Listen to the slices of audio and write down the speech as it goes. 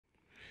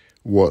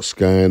What's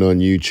going on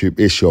YouTube?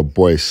 It's your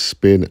boy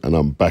Spin and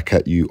I'm back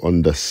at you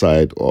on the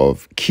side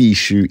of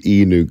Kishu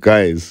Inu.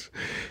 Guys,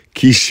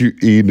 Kishu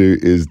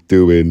Inu is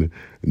doing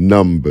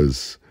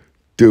numbers,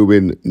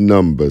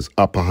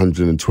 up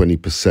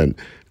 120%.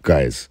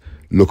 Guys,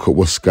 look at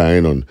what's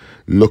going on.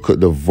 Look at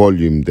the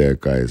volume there,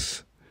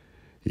 guys.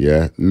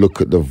 Yeah,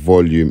 look at the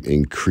volume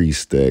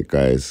increase there,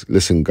 guys.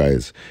 Listen,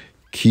 guys.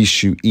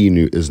 Kishu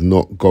Inu is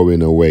not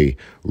going away.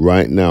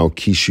 Right now,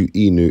 Kishu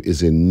Inu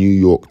is in New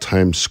York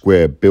Times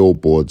Square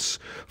billboards,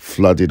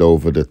 flooded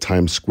over the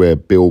Times Square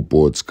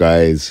billboards,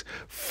 guys.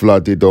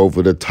 Flooded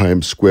over the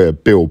Times Square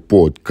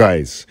billboard,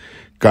 guys.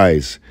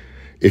 Guys,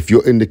 if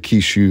you're in the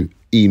Kishu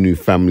Inu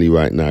family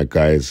right now,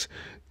 guys,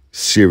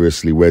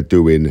 seriously, we're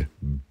doing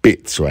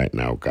bits right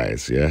now,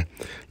 guys, yeah?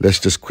 Let's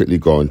just quickly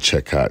go and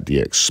check out the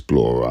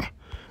Explorer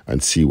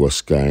and see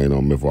what's going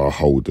on with our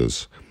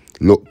holders.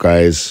 Look,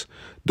 guys.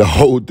 The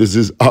holders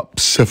is up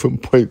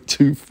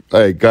 7.2.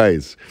 Hey,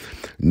 guys,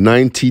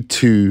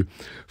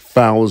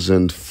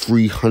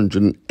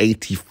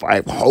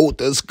 92,385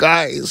 holders,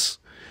 guys.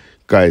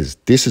 Guys,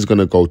 this is going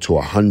to go to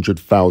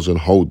 100,000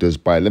 holders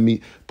by, let me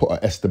put an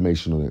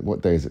estimation on it.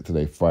 What day is it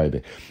today?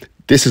 Friday.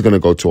 This is going to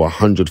go to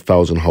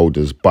 100,000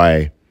 holders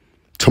by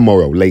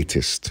tomorrow,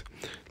 latest.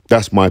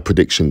 That's my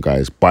prediction,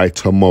 guys. By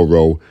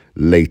tomorrow,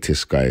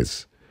 latest,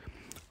 guys.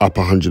 Up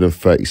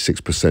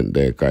 136%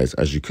 there, guys,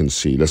 as you can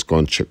see. Let's go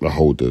and check the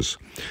holders.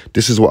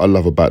 This is what I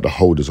love about the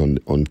holders on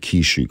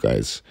Kishu,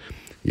 guys.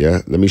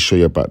 Yeah, let me show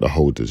you about the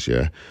holders,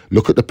 yeah?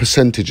 Look at the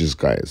percentages,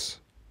 guys.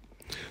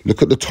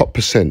 Look at the top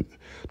percent.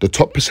 The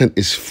top percent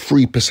is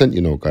 3%, you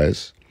know,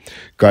 guys.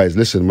 Guys,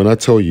 listen, when I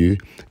tell you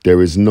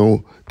there is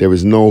no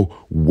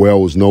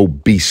whales, no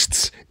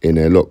beasts in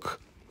there,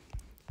 look.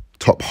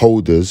 Top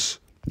holders,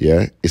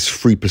 yeah, is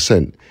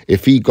 3%.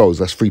 If he goes,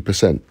 that's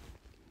 3%.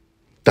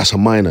 That's a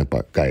minor,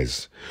 but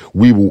guys,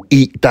 we will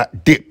eat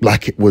that dip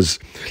like it was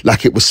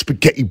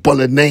spaghetti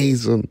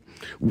bolognese, and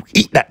we'll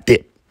eat that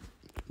dip.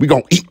 We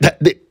gonna eat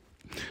that dip.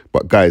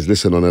 But guys,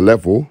 listen, on a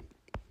level,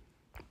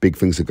 big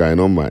things are going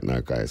on right now,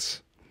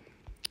 guys.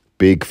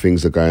 Big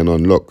things are going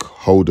on. Look,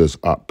 holders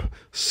up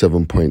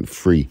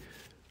 7.3.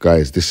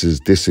 Guys, this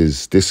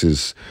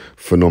is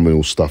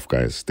phenomenal stuff,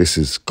 guys. This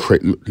is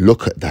great.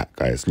 Look at that,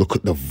 guys. Look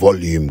at the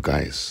volume,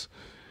 guys.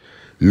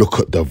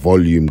 Look at the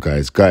volume,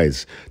 guys.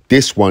 Guys,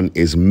 this one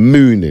is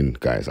mooning,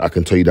 guys. I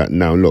can tell you that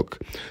now. Look,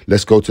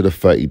 let's go to the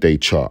 30-day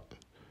chart.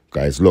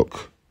 Guys,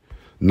 look.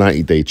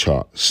 90-day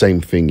chart.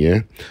 Same thing, yeah?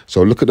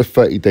 So look at the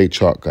 30-day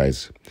chart,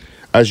 guys.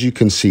 As you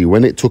can see,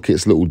 when it took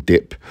its little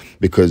dip,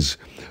 because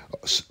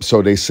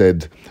so they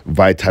said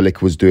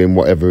Vitalik was doing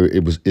whatever he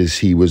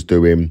was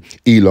doing.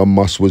 Elon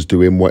Musk was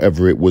doing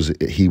whatever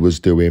he was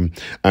doing.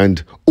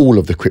 And all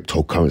of the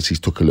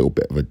cryptocurrencies took a little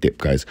bit of a dip,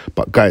 guys.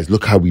 But guys,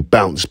 look how we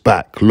bounced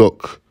back.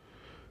 Look,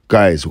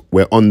 guys,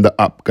 we're on the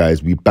up,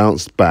 guys. We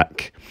bounced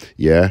back,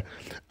 yeah?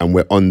 And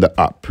we're on the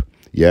up.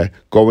 Yeah,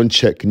 go and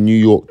check New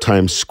York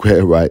Times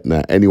Square right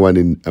now. Anyone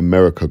in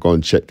America, go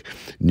and check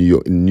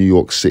New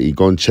York City.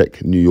 Go and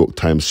check New York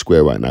Times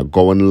Square right now.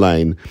 Go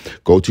online,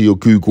 go to your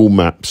Google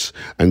Maps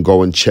and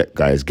go and check,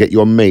 guys. Get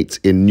your mates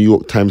in New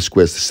York Times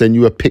Square to send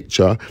you a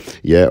picture,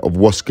 yeah, of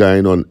what's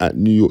going on at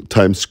New York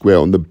Times Square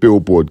on the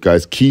billboard,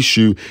 guys.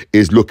 Kishu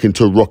is looking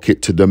to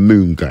rocket to the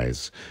moon,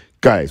 guys.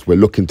 Guys, we're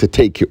looking to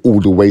take it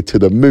all the way to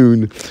the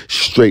moon,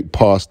 straight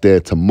past there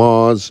to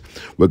Mars.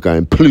 We're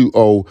going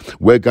Pluto.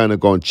 We're going to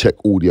go and check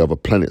all the other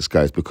planets,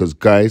 guys, because,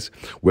 guys,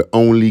 we're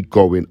only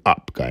going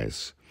up,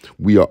 guys.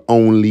 We are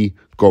only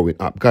going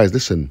up. Guys,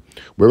 listen,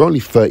 we're only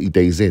 30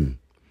 days in.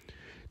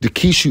 The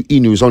Kishu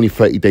Inu is only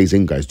 30 days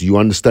in, guys. Do you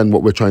understand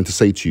what we're trying to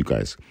say to you,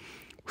 guys?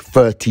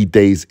 30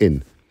 days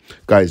in.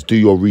 Guys, do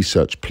your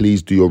research.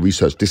 Please do your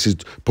research. This is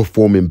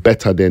performing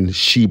better than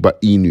Shiba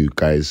Inu,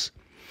 guys.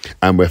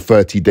 And we're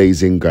 30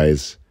 days in,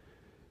 guys.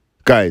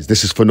 Guys,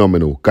 this is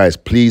phenomenal. Guys,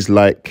 please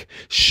like,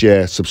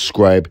 share,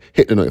 subscribe,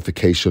 hit the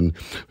notification.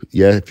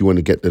 Yeah, if you want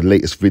to get the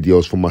latest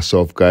videos from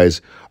myself,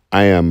 guys.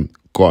 I am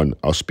gone.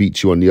 I'll speak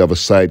to you on the other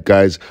side,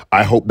 guys.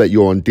 I hope that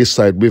you're on this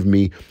side with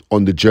me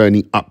on the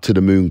journey up to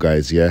the moon,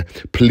 guys, yeah?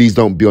 Please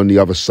don't be on the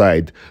other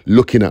side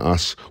looking at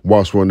us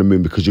whilst we're on the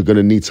moon, because you're going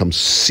to need some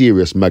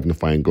serious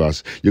magnifying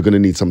glass. You're going to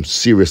need some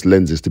serious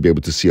lenses to be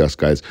able to see us,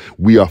 guys.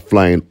 We are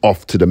flying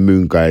off to the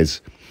moon,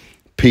 guys.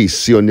 Peace.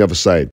 See you on the other side.